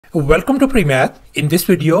Welcome to PreMath. In this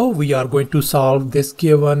video, we are going to solve this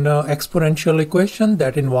given exponential equation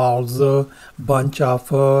that involves a bunch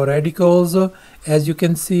of radicals, as you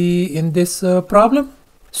can see in this problem.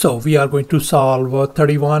 So we are going to solve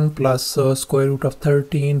 31 plus square root of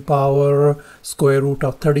 13 power square root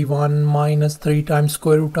of 31 minus 3 times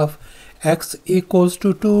square root of x equals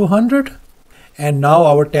to 200. And now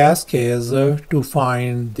our task is to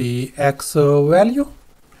find the x value.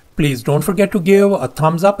 Please don't forget to give a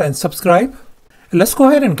thumbs up and subscribe. Let's go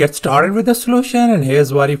ahead and get started with the solution. And here's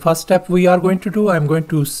the very first step we are going to do. I'm going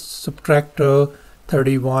to subtract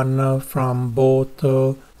 31 from both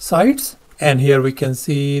sides. And here we can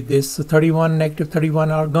see this 31, negative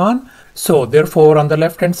 31 are gone. So therefore on the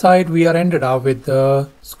left hand side we are ended up with the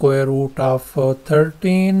square root of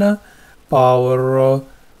 13 power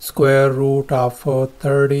square root of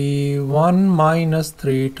 31 minus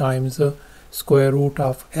 3 times square root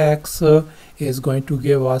of x is going to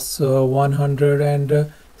give us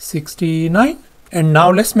 169. And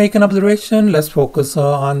now let's make an observation. Let's focus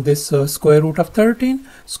on this square root of 13.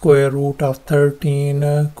 Square root of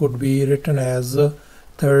 13 could be written as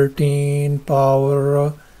 13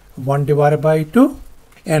 power 1 divided by 2.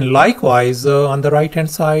 And likewise on the right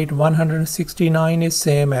hand side 169 is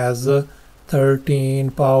same as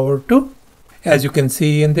 13 power 2. As you can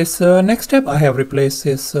see in this next step, I have replaced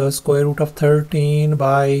this square root of 13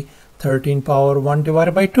 by 13 power 1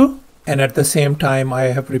 divided by 2. And at the same time, I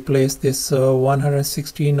have replaced this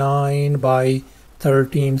 169 by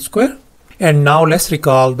 13 square. And now let's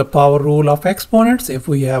recall the power rule of exponents. If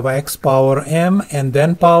we have x power m and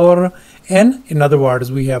then power n, in other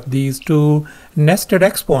words, we have these two nested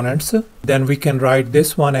exponents, then we can write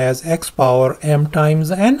this one as x power m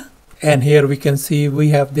times n. And here we can see we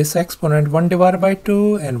have this exponent 1 divided by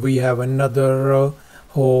 2 and we have another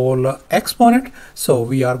whole exponent. So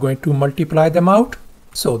we are going to multiply them out.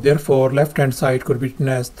 So therefore left hand side could be written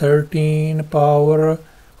as 13 power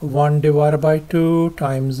 1 divided by 2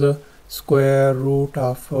 times square root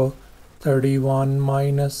of 31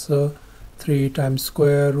 minus 3 times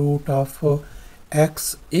square root of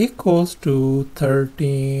x equals to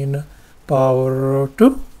 13 power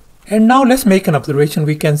 2. And now let's make an observation.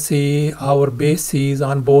 We can see our bases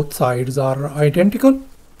on both sides are identical.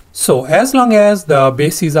 So as long as the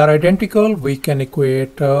bases are identical, we can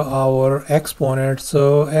equate our exponents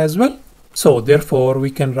as well. So therefore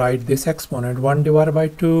we can write this exponent 1 divided by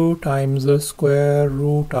 2 times the square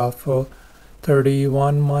root of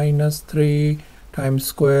 31 minus 3 times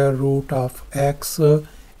square root of x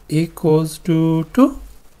equals to 2.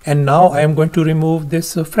 And now I am going to remove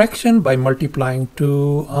this fraction by multiplying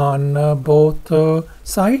 2 on both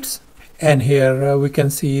sides. And here we can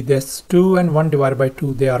see this 2 and 1 divided by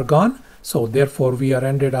 2, they are gone. So therefore we are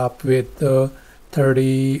ended up with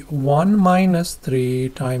 31 minus 3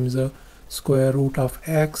 times square root of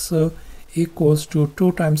x equals to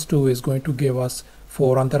 2 times 2 is going to give us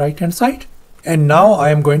 4 on the right hand side. And now I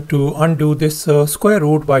am going to undo this square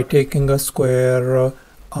root by taking a square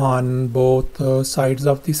on both sides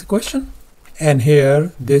of this equation. And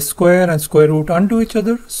here this square and square root undo each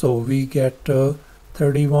other, so we get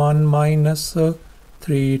 31 minus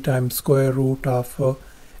 3 times square root of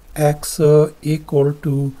x equal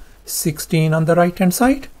to 16 on the right hand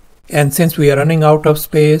side. And since we are running out of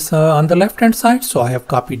space on the left hand side, so I have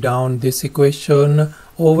copied down this equation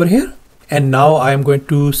over here. And now I am going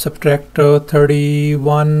to subtract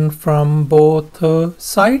 31 from both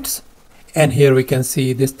sides. And here we can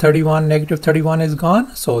see this 31, negative 31 is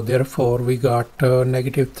gone. So therefore we got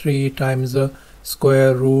negative 3 times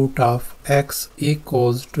square root of x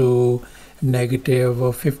equals to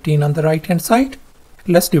negative 15 on the right hand side.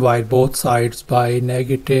 Let's divide both sides by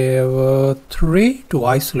negative 3 to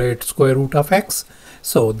isolate square root of x.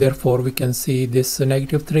 So therefore we can see this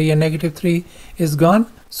negative 3 and negative 3 is gone.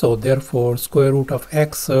 So therefore square root of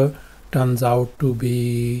x turns out to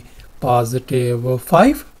be positive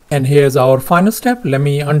 5. And here's our final step. Let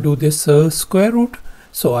me undo this square root.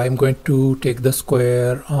 So I'm going to take the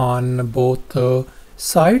square on both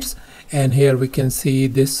sides. And here we can see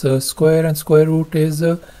this square and square root is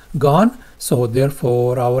gone. So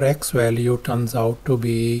therefore our x value turns out to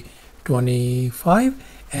be 25.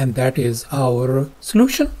 And that is our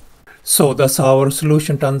solution. So thus our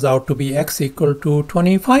solution turns out to be x equal to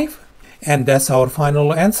 25. And that's our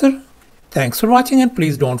final answer. Thanks for watching and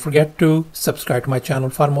please don't forget to subscribe to my channel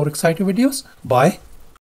for more exciting videos. Bye.